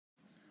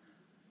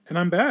And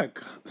I'm back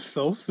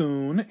so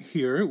soon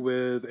here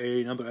with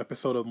another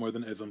episode of More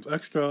Than Isms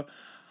Extra.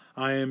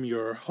 I am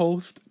your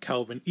host,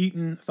 Calvin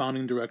Eaton,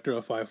 founding director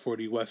of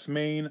 540 West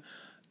Main,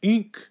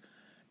 Inc.,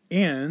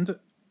 and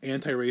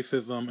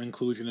Antiracism,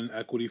 Inclusion, and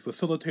Equity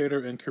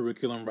facilitator and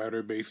curriculum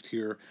writer based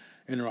here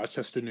in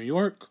Rochester, New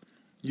York.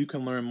 You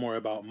can learn more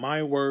about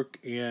my work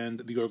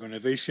and the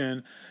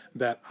organization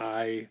that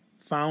I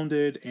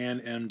founded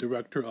and am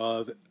director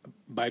of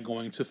by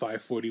going to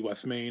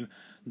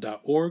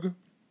 540westmain.org.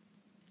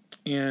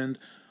 And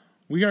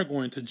we are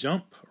going to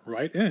jump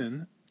right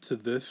in to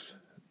this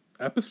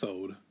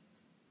episode.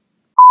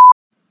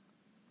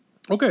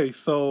 Okay,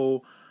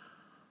 so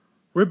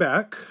we're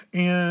back,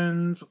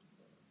 and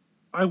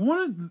I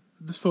wanted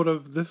this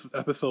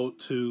episode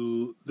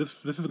to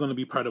this is going to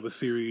be part of a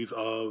series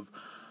of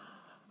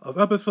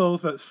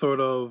episodes that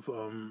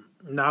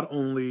not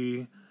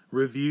only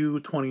review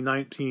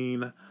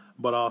 2019,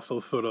 but also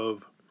sort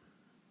of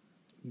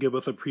give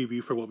us a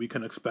preview for what we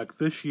can expect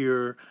this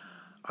year.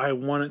 I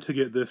wanted to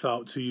get this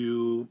out to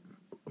you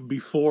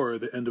before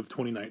the end of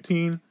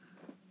 2019,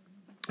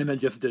 and it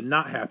just did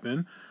not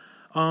happen.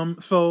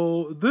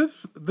 So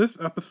this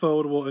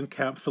episode will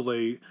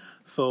encapsulate,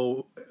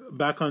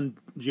 back on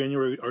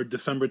January or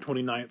December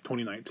 29th,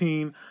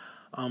 2019,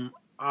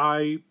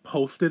 I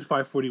posted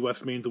 540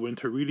 West Main's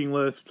Winter Reading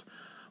List,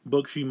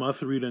 books you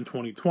must read in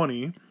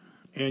 2020,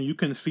 and you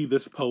can see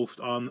this post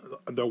on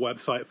their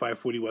website,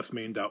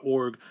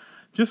 540westmain.org.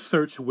 Just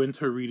search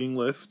Winter Reading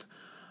List.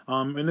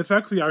 And it's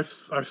actually our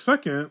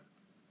second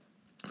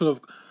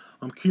sort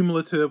of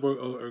cumulative,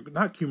 or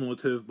not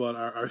cumulative, but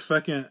our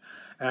second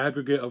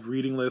aggregate of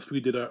reading lists.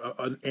 We did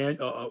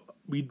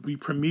we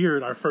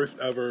premiered our first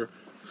ever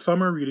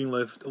summer reading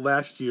list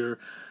last year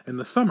in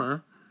the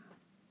summer.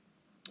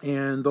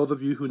 And those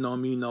of you who know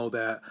me know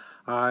that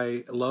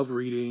I love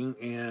reading,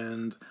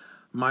 and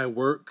my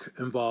work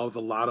involves a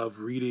lot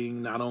of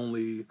reading, not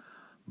only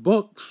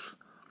books,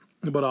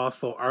 but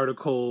also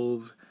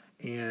articles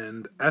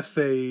and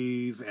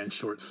essays and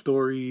short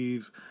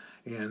stories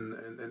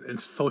and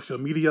social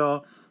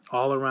media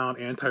all around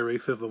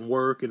anti-racism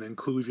work and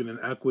inclusion and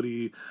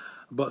equity,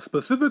 but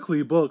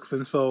specifically books.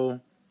 And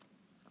so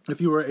if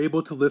you were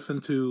able to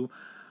listen to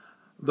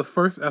the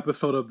first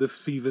episode of this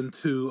season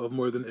 2 of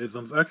More Than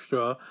Isms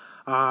Extra,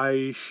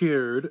 I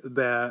shared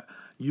that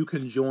you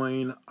can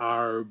join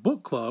our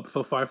book club,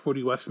 so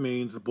 540 West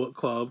Main's book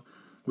club,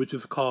 which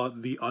is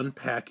called the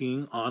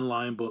Unpacking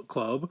Online Book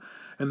Club.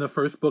 And the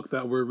first book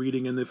that we're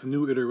reading in this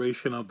new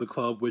iteration of the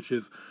club, which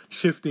is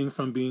shifting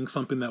from being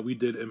something that we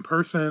did in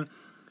person,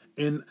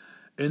 in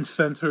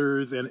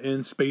centers and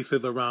in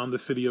spaces around the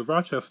city of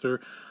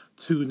Rochester,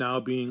 to now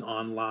being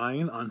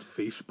online on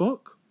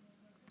Facebook.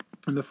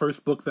 And the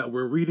first book that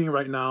we're reading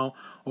right now,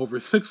 over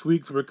 6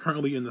 weeks, we're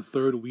currently in the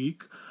third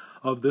week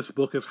of this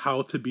book, is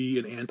How to Be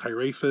an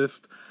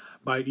Anti-Racist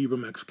by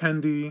Ibram X.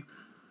 Kendi.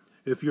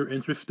 If you're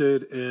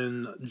interested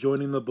in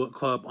joining the book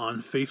club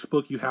on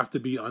Facebook, you have to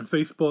be on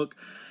Facebook.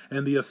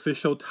 And the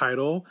official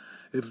title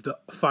is the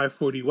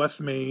 540 West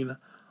Main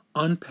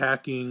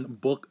Unpacking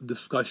Book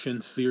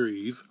Discussion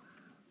Series.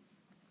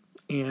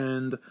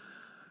 And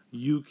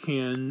you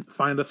can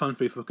find us on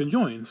Facebook and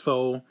join.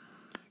 So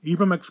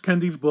Ibram X.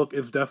 Kendi's book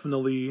is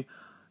definitely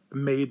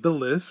made the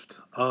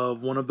list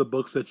of one of the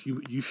books that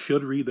you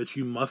should read, that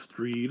you must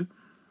read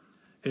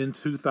in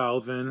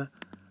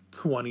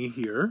 2020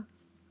 here.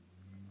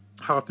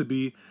 How to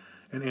Be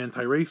an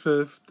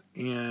Anti-Racist.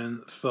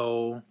 And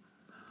so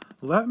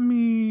let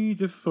me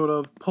just sort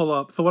of pull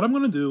up. So what I'm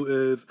going to do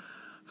is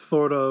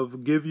sort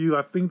of give you,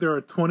 I think there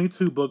are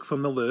 22 books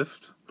on the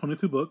list,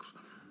 22 books.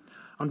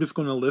 I'm just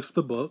going to list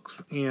the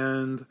books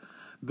and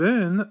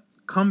then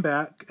come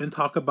back and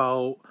talk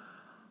about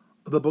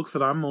the books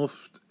that I'm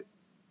most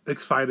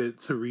excited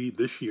to read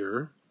this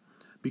year.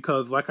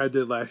 Because like I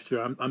did last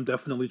year, I'm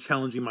definitely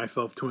challenging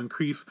myself to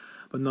increase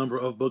the number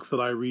of books that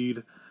I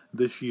read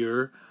this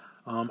year.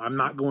 I'm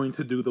not going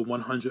to do the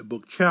 100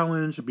 book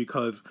challenge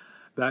because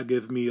that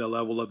gives me a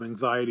level of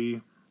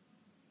anxiety,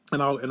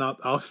 and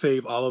I'll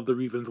save all of the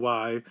reasons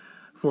why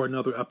for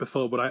another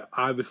episode. But I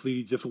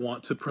obviously just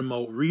want to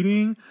promote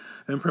reading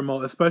and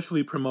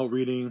especially promote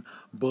reading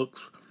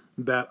books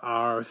that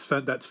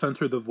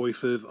center the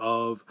voices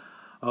of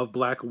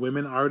Black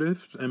women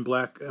artists and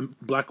Black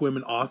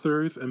women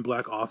authors and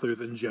Black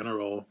authors in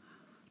general.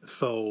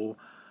 So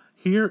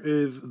here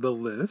is the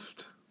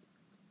list.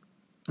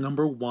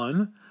 Number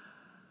 1.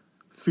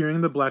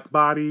 Fearing the Black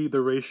Body,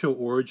 The Racial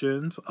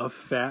Origins of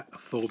Fat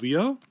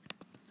Phobia.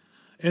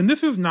 And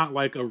this is not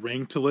like a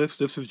ranked list.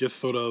 This is just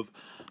sort of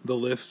the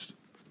list,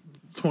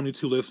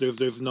 22 lists.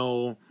 There's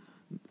no,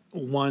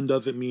 one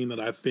doesn't mean that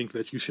I think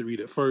that you should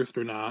read it first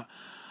or not.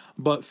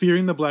 But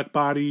Fearing the Black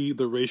Body,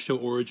 The Racial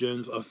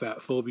Origins of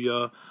Fat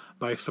Phobia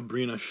by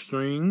Sabrina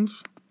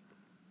Strings.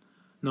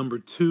 Number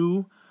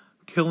 2,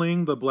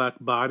 Killing the Black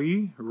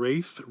Body,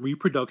 Race,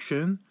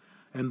 Reproduction,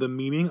 and the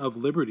Meaning of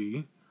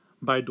Liberty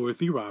by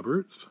Dorothy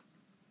Roberts.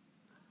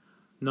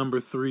 Number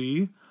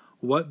 3,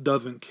 What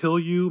Doesn't Kill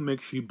You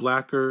Makes You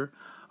Blacker,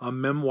 a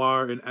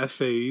Memoir and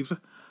Essays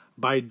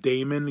by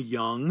Damon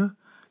Young.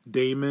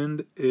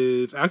 Damon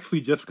is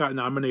actually just got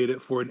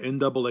nominated for an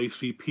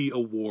NAACP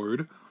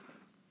award,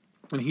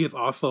 and he is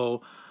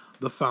also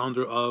the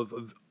founder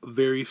of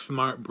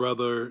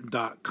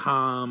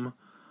VerySmartBrother.com,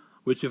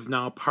 which is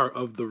now part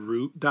of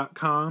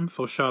TheRoot.com.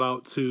 So shout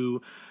out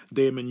to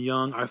Damon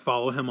Young. I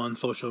follow him on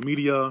social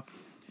media.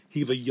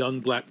 He's a young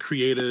black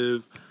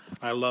creative.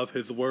 I love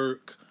his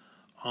work.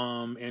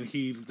 And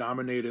he's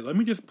nominated. Let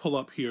me just pull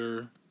up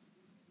here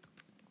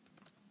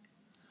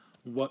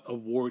what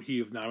award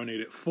he is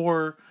nominated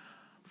for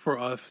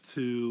us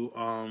to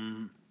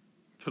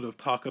sort of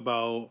talk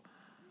about.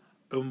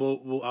 And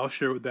I'll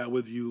share that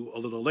with you a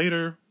little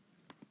later.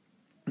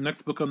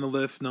 Next book on the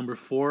list, number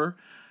 4,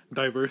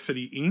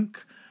 Diversity Inc.,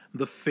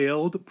 The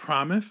Failed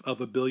Promise of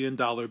a $1 Billion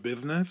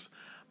Business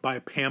by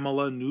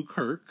Pamela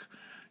Newkirk.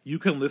 You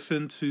can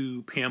listen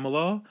to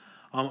Pamela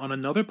on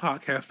another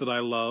podcast that I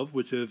love,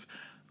 which is,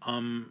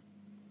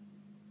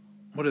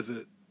 what is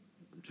it?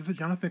 Is it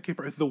Jonathan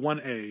Capehart? It's the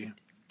 1A.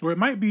 Or it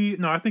might be,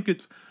 no, I think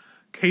it's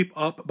Cape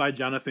Up by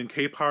Jonathan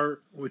Capehart,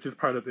 which is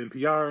part of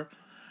NPR.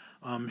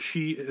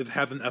 She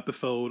has an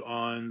episode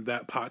on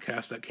that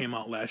podcast that came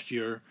out last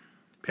year,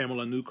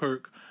 Pamela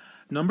Newkirk.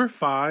 Number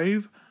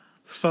 5,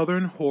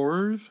 Southern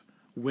Horrors,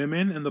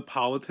 Women in the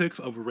Politics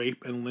of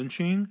Rape and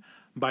Lynching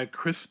by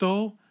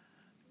Crystal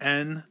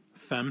N.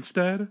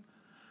 Femstead.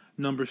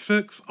 Number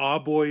 6, All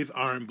Boys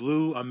Aren't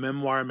Blue, a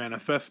Memoir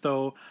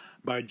Manifesto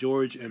by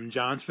George M.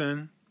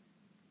 Johnson.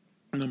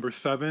 Number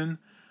 7,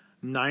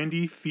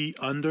 90 Feet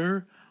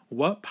Under,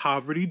 What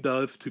Poverty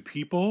Does to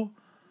People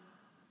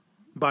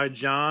by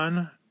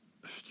John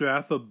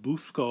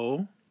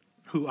Strathabusco,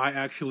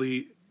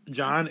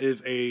 John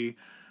is a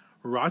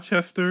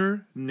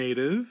Rochester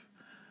native.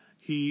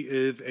 He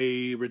is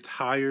a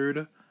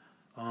retired,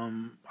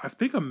 I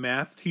think a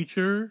math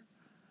teacher,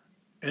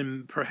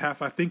 and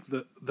perhaps I think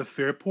the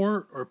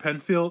Fairport or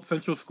Penfield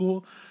Central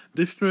School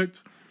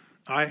District.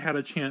 I had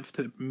a chance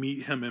to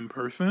meet him in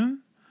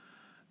person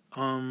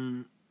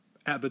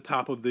at the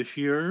top of this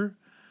year,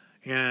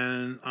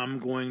 and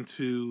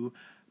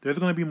there's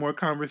going to be more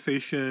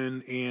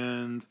conversation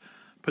and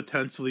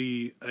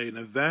potentially an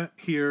event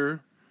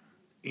here,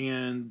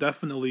 and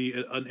definitely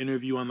an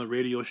interview on the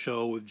radio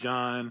show with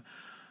John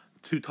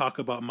to talk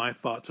about my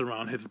thoughts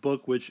around his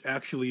book, which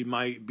actually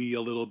might be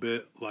a little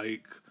bit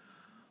like,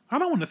 I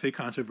don't want to say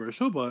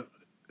controversial, but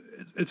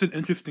it's an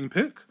interesting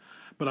pick,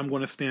 but I'm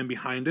going to stand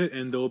behind it,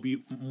 and there'll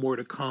be more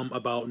to come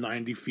about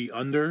 90 Feet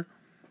Under.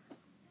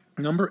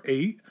 Number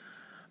 8,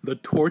 The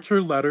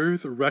Torture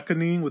Letters,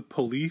 Reckoning with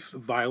Police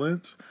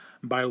Violence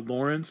by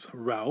Lawrence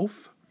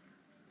Ralph.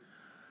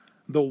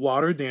 The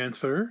Water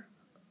Dancer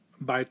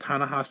by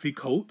Ta-Nehisi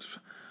Coates.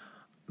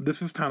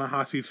 This is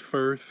Ta-Nehisi's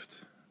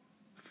first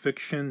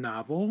fiction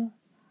novel.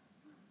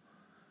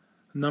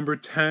 Number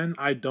 10,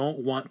 I Don't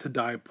Want to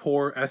Die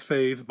Poor,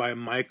 Essays by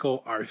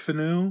Michael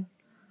Arseneau.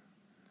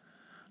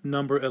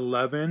 Number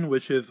 11,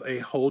 which is a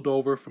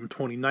holdover from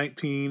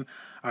 2019.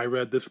 I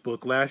read this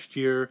book last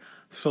year,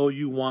 So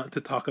You Want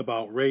to Talk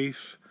About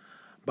Race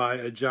by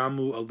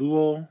Ajamu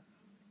Aluo.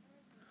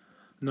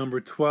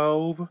 Number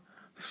 12,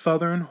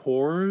 Southern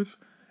Horrors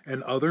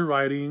and Other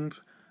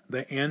Writings,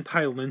 The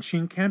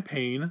Anti-Lynching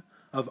Campaign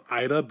of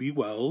Ida B.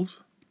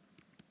 Wells.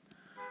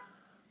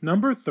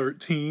 Number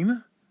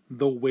 13,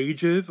 The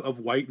Wages of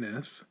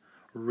Whiteness,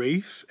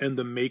 Race and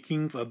the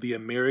Makings of the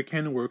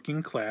American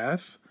Working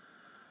Class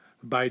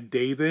by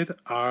David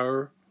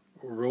R.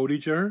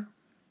 Rodiger.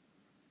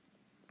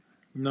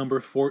 Number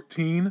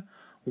 14,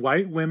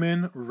 White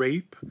Women,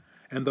 Rape,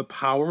 and the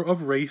Power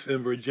of Race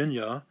in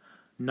Virginia,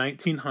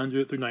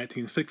 1900 through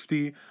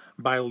 1960,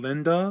 by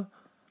Linda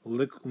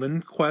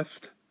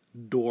Lindquist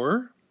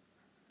Dorr.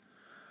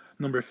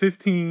 Number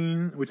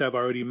 15, which I've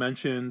already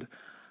mentioned,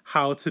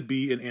 How to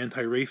Be an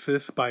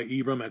Anti-Racist by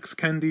Ibram X.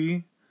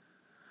 Kendi.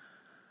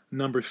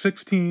 Number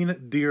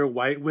 16, Dear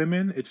White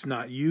Women, It's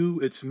Not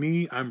You, It's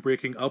Me, I'm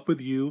Breaking Up With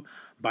You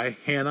by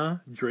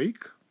Hannah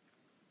Drake.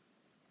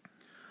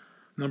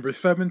 Number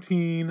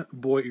 17,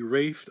 Boy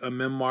Erased, A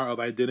Memoir of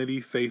Identity,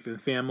 Faith, and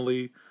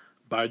Family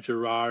by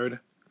Gerard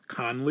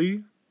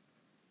Conley.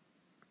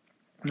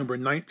 Number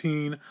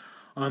 19,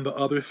 On the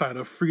Other Side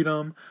of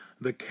Freedom,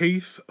 The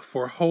Case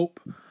for Hope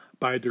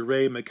by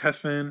DeRay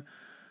McKesson.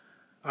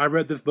 I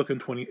read this book in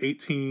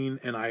 2018,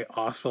 and I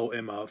also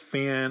am a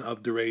fan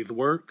of DeRay's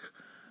work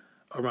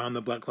around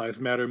the Black Lives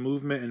Matter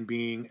movement and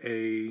being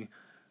a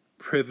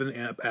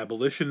prison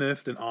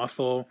abolitionist, and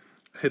also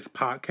his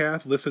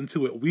podcast. Listen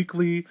to it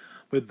weekly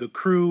with the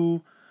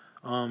crew,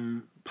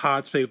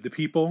 Pod Save the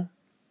People.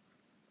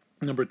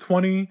 Number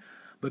 20,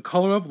 The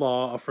Color of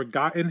Law, A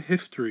Forgotten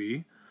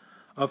History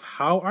of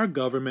How Our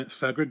Government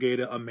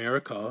Segregated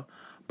America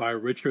by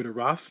Richard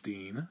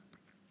Rothstein.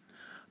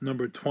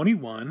 Number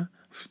 21,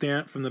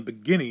 Stamped from the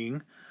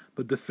Beginning,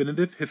 The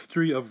Definitive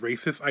History of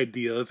Racist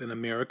Ideas in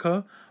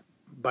America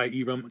by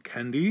Ibram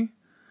Kendi.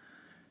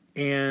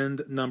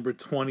 And number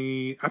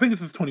 20, I think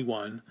this is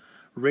 21,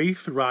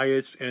 Race,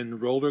 Riots,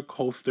 and Roller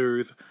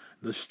Coasters,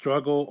 The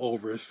Struggle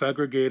Over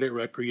Segregated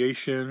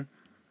Recreation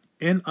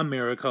in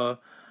America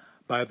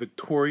by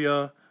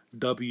Victoria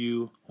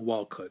W.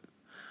 Walcott.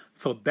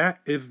 So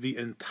that is the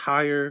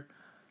entire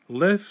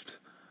list.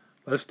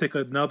 Let's take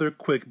another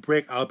quick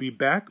break. I'll be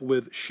back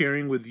with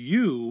sharing with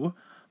you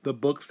the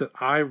books that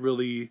I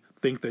really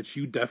think that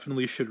you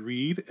definitely should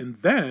read, and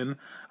then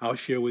I'll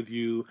share with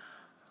you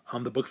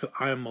the books that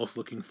I am most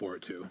looking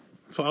forward to.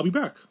 So I'll be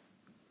back.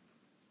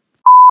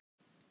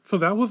 So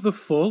that was the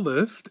full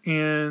list,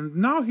 and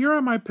now here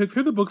are my picks.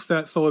 Here are the books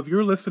that, so if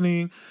you're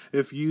listening,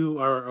 if you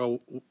are a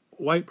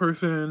white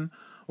person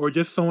or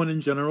just someone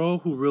in general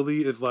who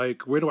really is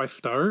like, where do I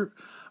start?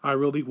 I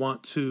really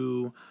want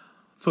to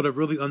sort of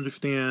really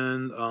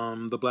understand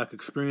the Black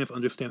experience,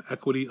 understand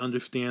equity,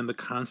 understand the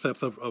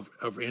concepts of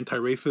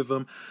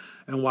anti-racism,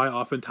 and why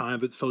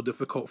oftentimes it's so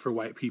difficult for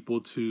white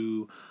people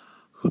to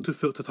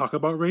talk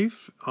about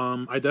race.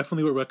 I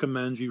definitely would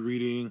recommend you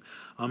reading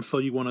So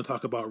You Want to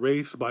Talk About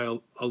Race by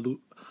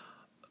Ajima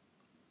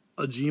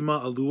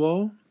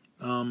Aluo.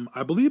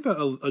 I believe that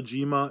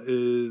Ajima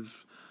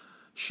is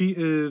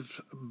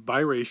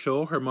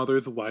biracial. Her mother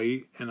is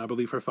white, and I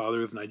believe her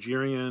father is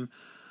Nigerian.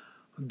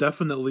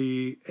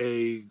 Definitely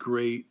a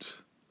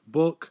great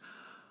book.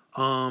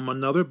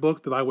 Another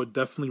book that I would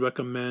definitely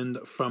recommend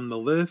from the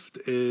list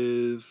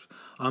is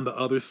On the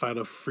Other Side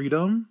of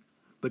Freedom,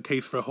 The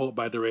Case for Hope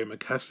by DeRay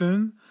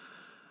McKesson.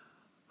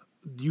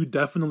 You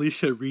definitely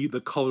should read The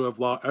Color of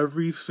Law.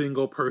 Every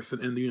single person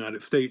in the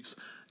United States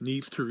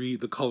needs to read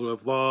The Color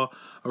of Law,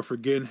 a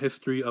forgotten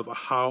history of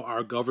how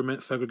our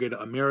government segregated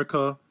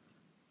America.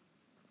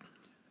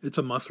 It's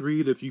a must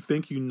read. If you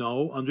think you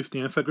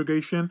understand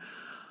segregation,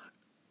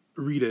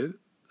 read it,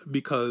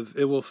 because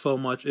it will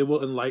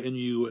enlighten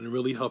you and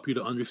really help you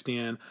to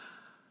understand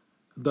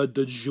the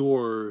de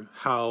jure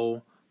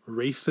how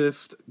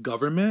racist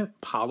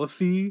government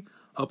policy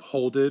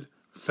upholded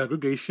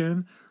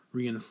segregation,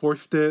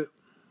 reinforced it,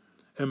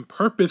 and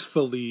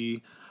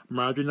purposefully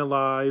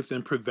marginalized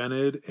and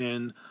prevented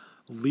and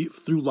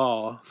through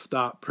law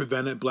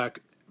prevented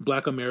Black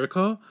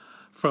America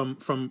from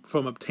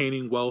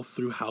obtaining wealth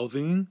through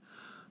housing.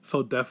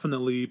 So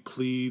definitely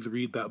please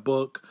read that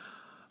book.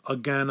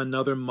 Again,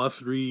 another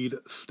must-read,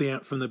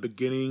 stamped from the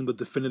beginning, The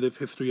Definitive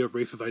History of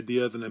Racist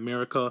Ideas in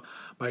America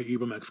by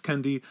Ibram X.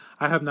 Kendi.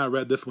 I have not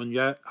read this one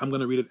yet. I'm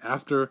going to read it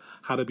after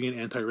How to Be an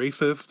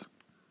Anti-Racist.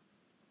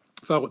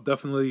 So I would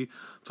definitely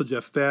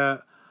suggest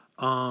that.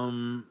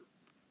 What's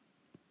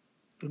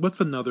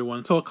another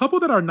one? So a couple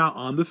that are not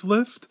on this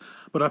list,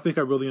 but I think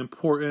are really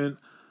important.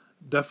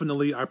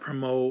 Definitely I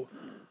promote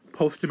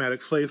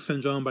Post-Traumatic Slave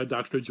Syndrome by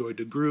Dr. Joy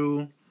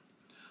DeGruy.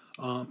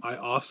 I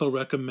also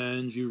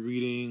recommend you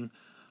reading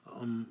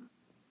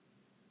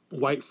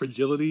White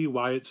Fragility,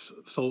 Why It's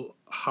So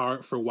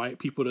Hard for White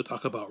People to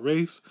Talk About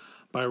Race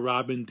by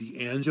Robin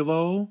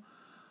DiAngelo,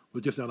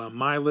 which is not on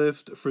my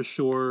list for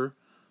sure.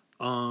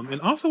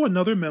 And also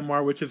another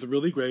memoir, which is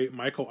really great,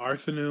 Michael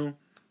Arceneaux.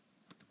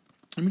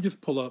 Let me just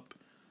pull up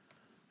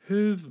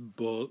his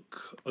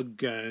book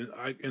again.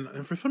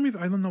 And for some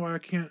reason, I don't know why I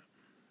can't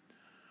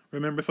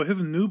remember. So his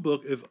new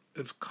book is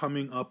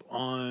coming up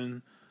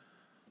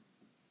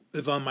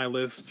is on my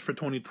list for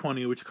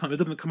 2020, it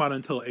doesn't come out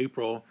until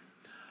April.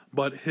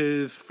 But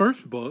his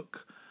first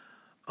book,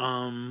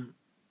 I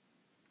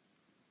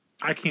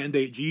Can't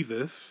Date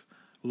Jesus,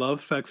 Love,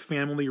 Sex,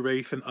 Family,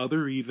 Race, and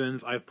Other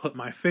Reasons I've Put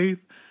My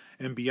Faith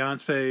in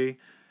Beyonce,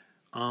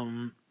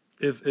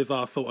 is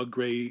also a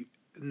great,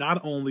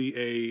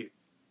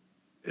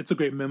 it's a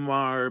great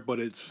memoir, but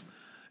it's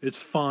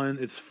fun,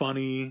 it's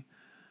funny,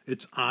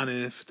 it's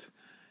honest,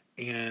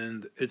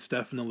 and it's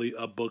definitely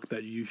a book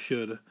that you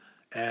should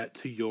add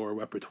to your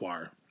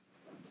repertoire.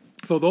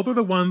 So these are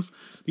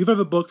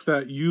the books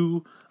that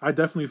I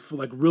definitely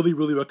really,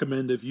 really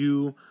recommend. If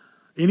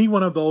any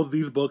one of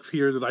these books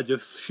here that I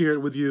just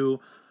shared with you,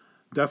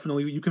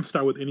 definitely you can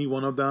start with any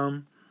one of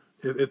them.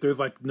 If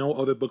there's no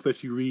other book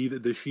that you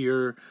read this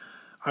year,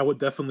 I would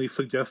definitely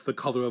suggest The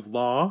Color of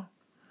Law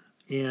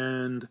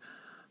and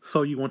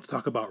So You Want to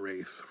Talk About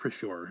Race for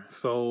sure.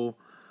 So,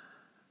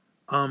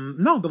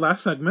 the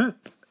last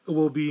segment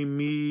will be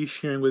me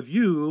sharing with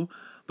you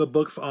the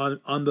books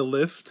on the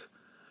list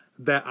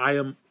that I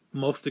am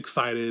most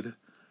excited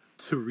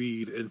to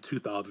read in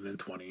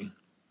 2020.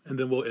 And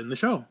then we'll end the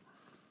show.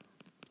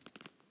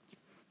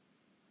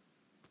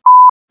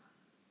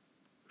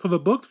 So the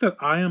books that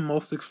I am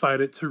most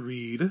excited to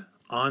read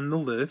on the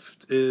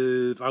list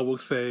is, I will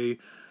say,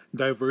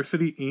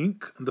 Diversity,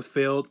 Inc., The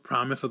Failed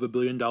Promise of the $1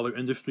 Billion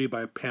Industry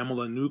by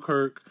Pamela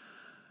Newkirk.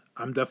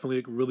 I'm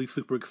definitely really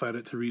super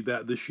excited to read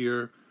that this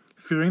year.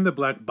 Fearing the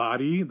Black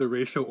Body, The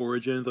Racial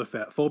Origins of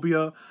Fat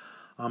Phobia.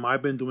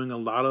 I've been doing a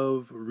lot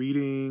of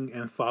reading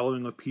and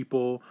following of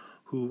people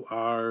who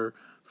are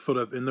sort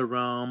of in the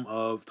realm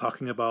of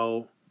talking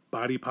about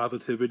body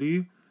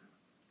positivity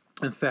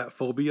and fat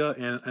phobia,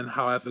 and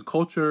how as a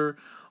culture,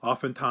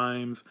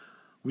 oftentimes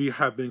we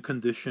have been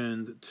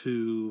conditioned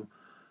to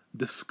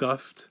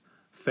disgust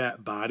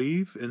fat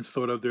bodies, and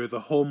sort of there's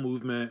a whole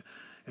movement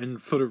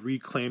and sort of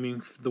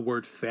reclaiming the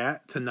word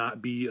fat to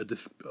not be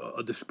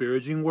a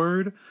disparaging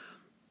word,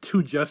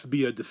 to just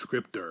be a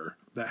descriptor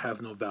that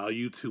has no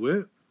value to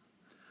it.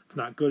 It's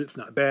not good. It's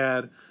not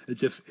bad. It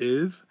just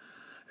is.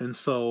 And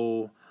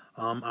so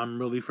I'm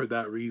really, for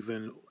that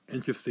reason,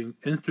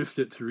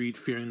 interested to read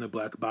Fearing the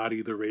Black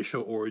Body, The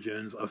Racial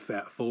Origins of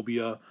Fat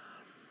Phobia.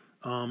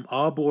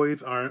 All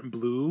Boys Aren't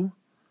Blue,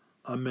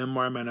 a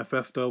memoir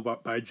manifesto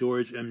by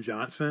George M.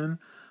 Johnson.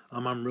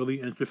 I'm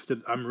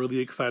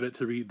really excited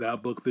to read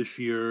that book this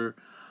year.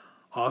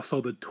 Also,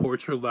 The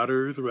Torture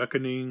Letters,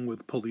 Reckoning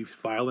with Police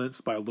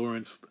Violence by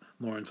Lawrence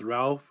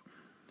Ralph.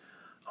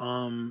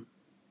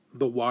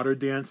 The Water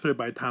Dancer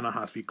by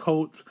Ta-Nehisi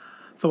Coates.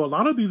 So a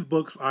lot of these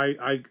books,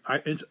 I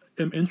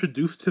am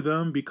introduced to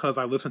them because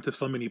I listen to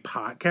so many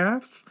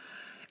podcasts,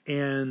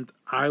 and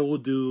I will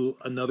do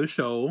another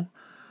show.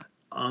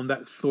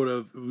 That sort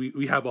of,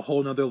 we have a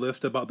whole nother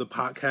list about the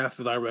podcasts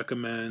that I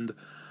recommend.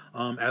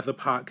 As a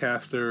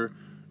podcaster,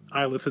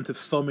 I listen to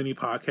so many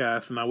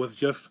podcasts, and I was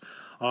just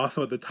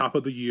also at the top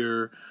of the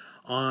year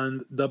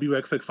on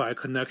WXXI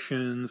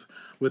Connections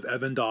with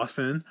Evan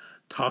Dawson,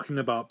 talking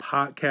about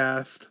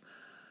podcasts.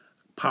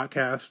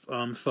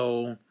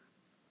 So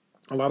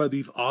a lot of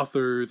these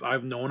authors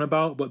I've known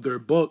about, but their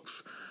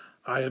books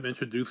I am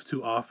introduced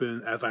to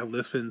often as I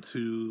listen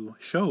to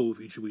shows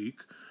each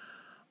week.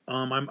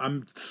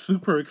 I'm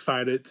super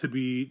excited to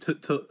read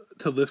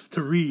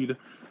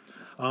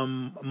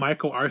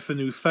Michael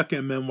Arcenu's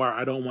second memoir,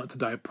 I Don't Want to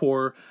Die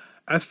Poor,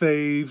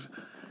 essays,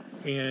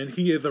 and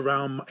he's a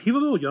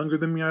little younger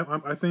than me,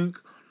 I think,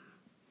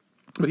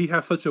 but he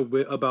has such a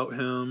wit about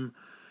him,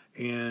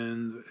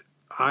 and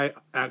I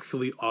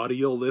actually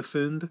audio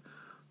listened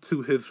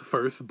to his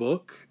first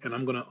book, and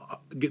I'm going to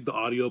get the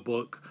audio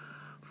book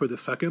for the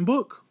second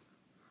book.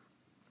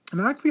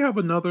 And I actually have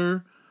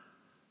another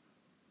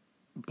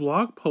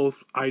blog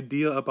post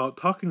idea about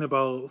talking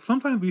about,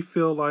 sometimes we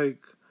feel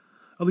like,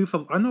 at least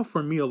I know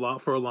for me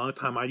for a long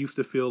time, I used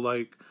to feel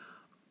like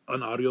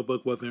an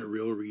audiobook wasn't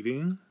real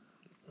reading.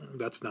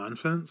 That's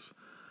nonsense.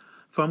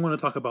 So I'm going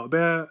to talk about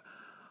that.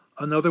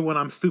 Another one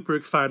I'm super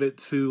excited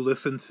to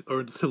listen to,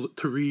 or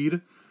to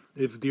read,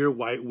 is Dear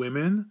White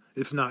Women.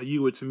 It's Not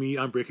You, It's Me,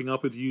 I'm Breaking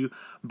Up With You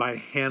by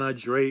Hannah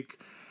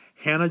Drake.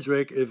 Hannah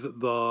Drake is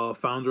the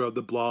founder of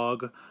the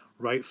blog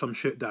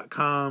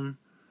WriteSomeShit.com.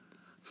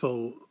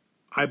 So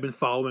I've been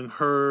following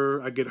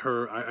her.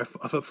 I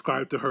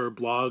subscribe to her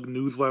blog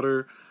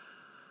newsletter.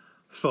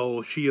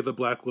 So she is a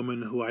Black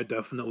woman who I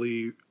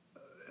definitely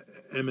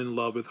am in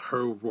love with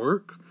her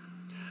work.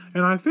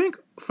 And I think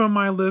from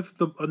my list,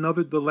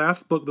 the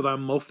last book that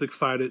I'm most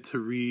excited to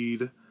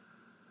read,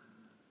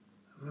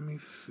 let me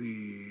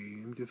see.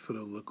 Let me just sort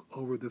of look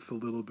over this a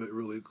little bit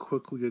really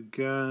quickly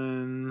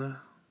again.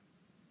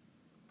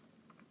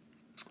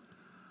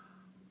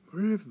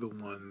 Where is the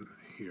one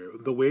here?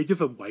 The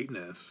Wages of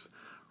Whiteness,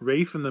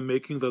 Race and the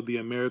Makings of the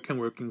American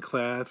Working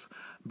Class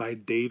by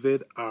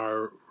David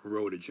R.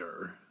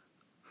 Roediger.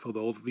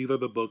 So these are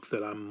the books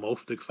that I'm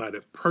most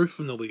excited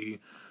personally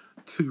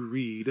to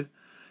read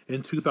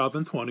in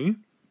 2020.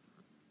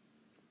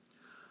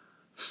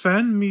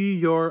 Send me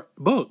your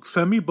books.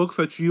 Send me books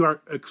that you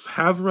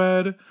have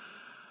read,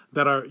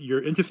 that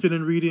you're interested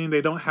in reading.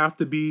 They don't have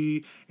to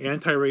be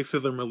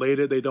anti-racism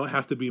related. They don't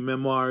have to be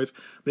memoirs.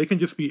 They can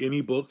just be any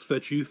books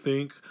that you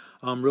think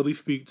really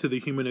speak to the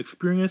human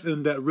experience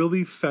and that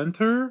really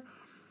center.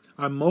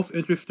 I'm most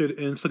interested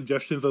in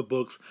suggestions of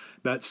books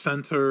that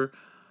center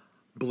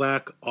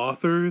Black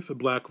authors,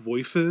 Black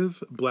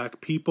voices,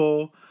 Black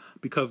people,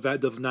 because that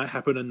does not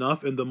happen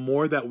enough. And the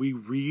more that we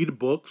read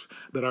books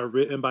that are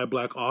written by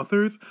Black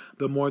authors,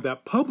 the more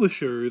that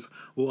publishers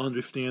will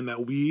understand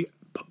that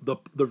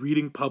the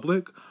reading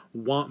public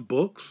want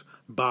books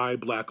by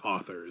Black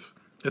authors,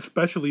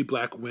 especially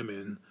Black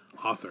women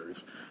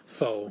authors.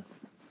 So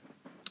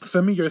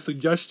send me your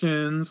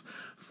suggestions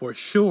for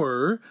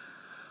sure.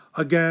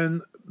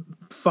 Again,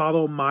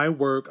 follow my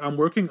work. I'm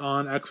working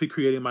on actually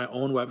creating my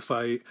own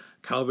website,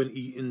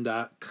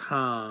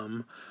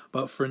 calvineaton.com.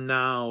 But for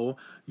now,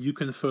 you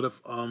can sort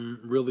of for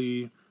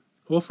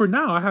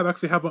now,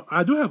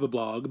 I do have a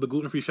blog,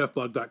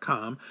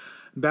 theglutenfreechefblog.com.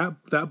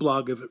 That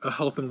blog is a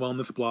health and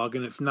wellness blog,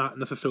 and it's not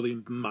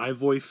necessarily my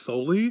voice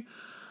solely.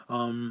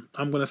 I'm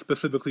going to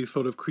specifically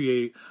sort of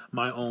create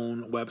my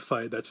own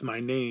website that's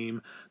my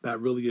name, that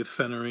really is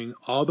centering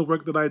all the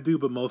work that I do,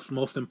 but most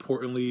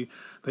importantly,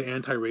 the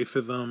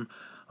anti-racism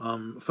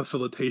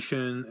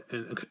facilitation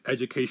and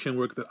education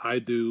work that I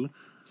do.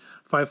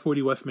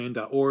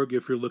 540westmain.org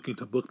if you're looking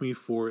to book me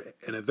for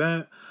an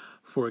event,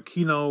 for a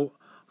keynote,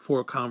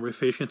 for a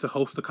conversation, to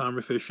host a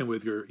conversation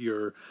with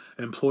your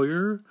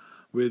employer,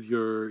 with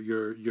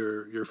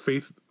your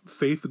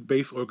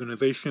faith-based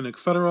organization,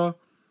 etc.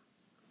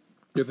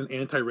 There's an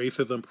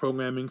anti-racism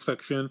programming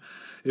section.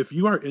 If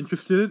you are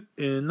interested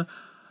in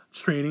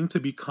training to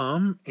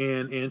become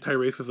an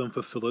anti-racism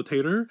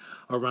facilitator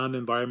around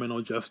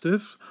environmental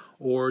justice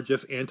or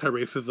just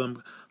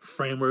anti-racism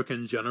framework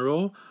in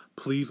general,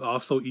 please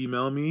also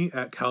email me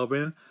at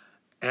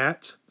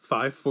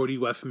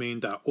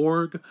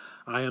calvin@540westmain.org.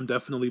 I am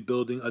definitely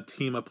building a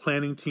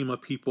planning team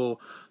of people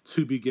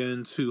to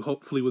begin to,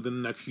 hopefully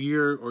within the next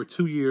year or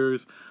 2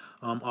 years,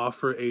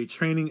 offer a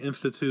training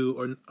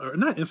institute, or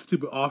not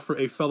institute, but offer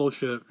a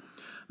fellowship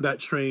that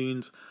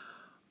trains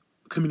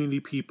community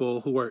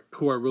people who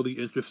are really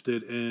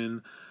interested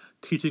in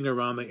teaching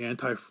around the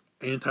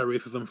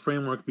anti-racism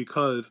framework,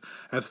 because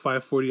as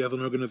 540 as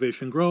an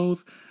organization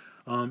grows,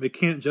 it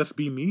can't just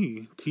be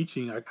me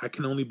teaching. I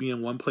can only be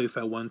in one place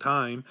at one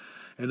time.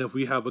 And if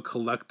we have a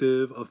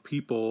collective of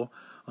people,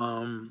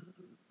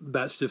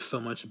 that's just so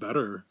much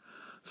better.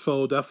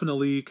 So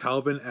definitely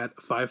Calvin at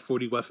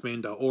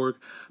 540westmain.org.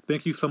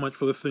 Thank you so much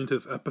for listening to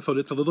this episode.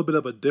 It's a little bit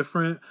of a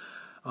different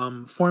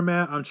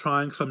format. I'm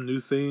trying some new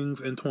things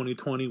in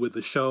 2020 with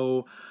the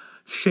show,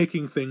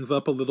 shaking things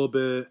up a little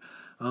bit.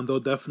 There'll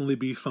definitely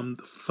be some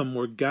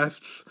more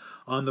guests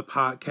on the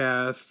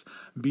podcast.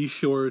 Be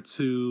sure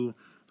to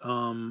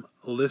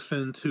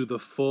listen to the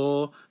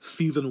full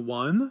season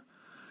 1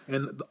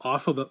 and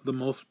also the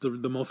most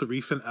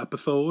recent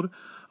episode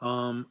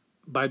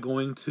by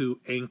going to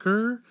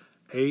Anchor,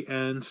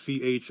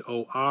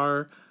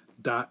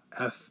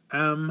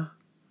 ANCHOR.FM.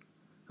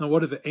 Now,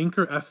 what is it?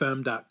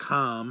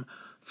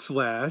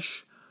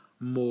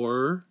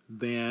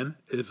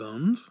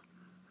 AnchorFM.com/more-than-isms.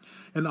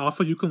 And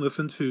also you can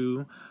listen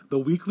to the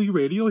weekly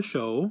radio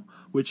show,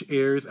 which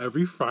airs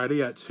every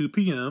Friday at 2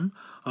 p.m.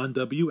 on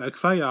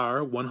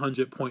WXIR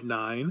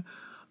 100.9,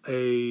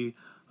 a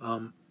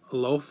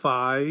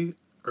lo-fi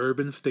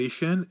urban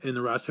station in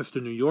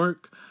Rochester, New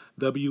York,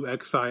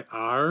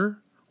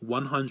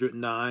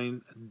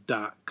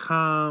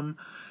 WXIR109.com.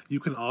 You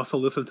can also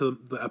listen to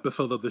the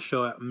episode of the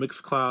show at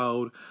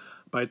Mixcloud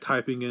by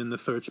typing in the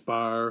search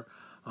bar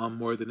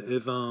More Than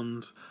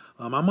Isms.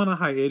 I'm on a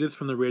hiatus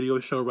from the radio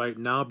show right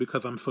now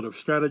because I'm sort of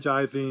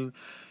strategizing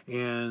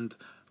and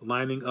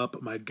lining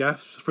up my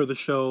guests for the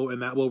show,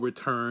 and that will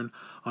return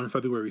on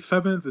February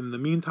 7th. In the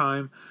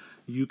meantime,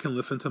 you can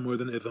listen to More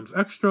Than Isms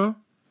Extra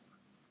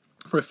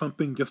for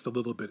something just a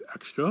little bit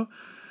extra.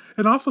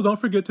 And also don't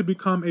forget to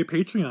become a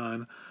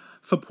Patreon.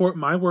 Support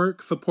my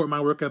work as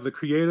a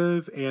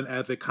creative and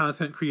as a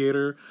content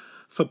creator.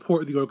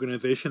 Support the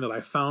organization that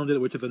I founded,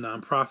 which is a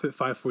nonprofit,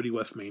 540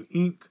 West Main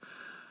Inc.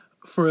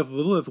 For as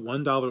little as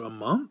 $1 a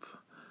month,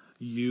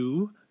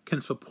 you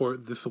can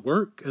support this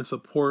work and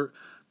support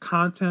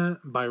content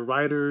by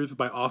writers,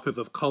 by authors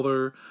of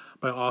color,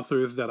 by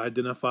authors that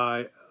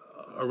identify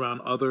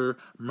around other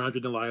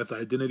marginalized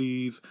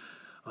identities,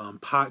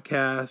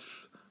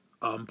 podcasts,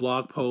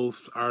 blog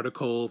posts,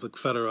 articles,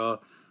 etc.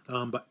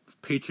 But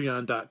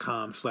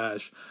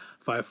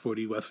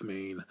patreon.com/540 West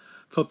Main.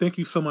 So thank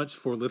you so much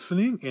for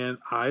listening, and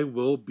I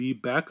will be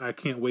back. I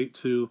can't wait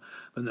to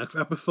the next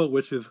episode,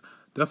 which is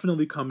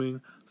definitely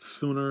coming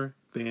sooner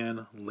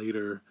than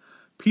later.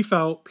 Peace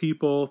out,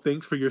 people.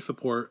 Thanks for your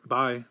support.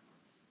 Bye.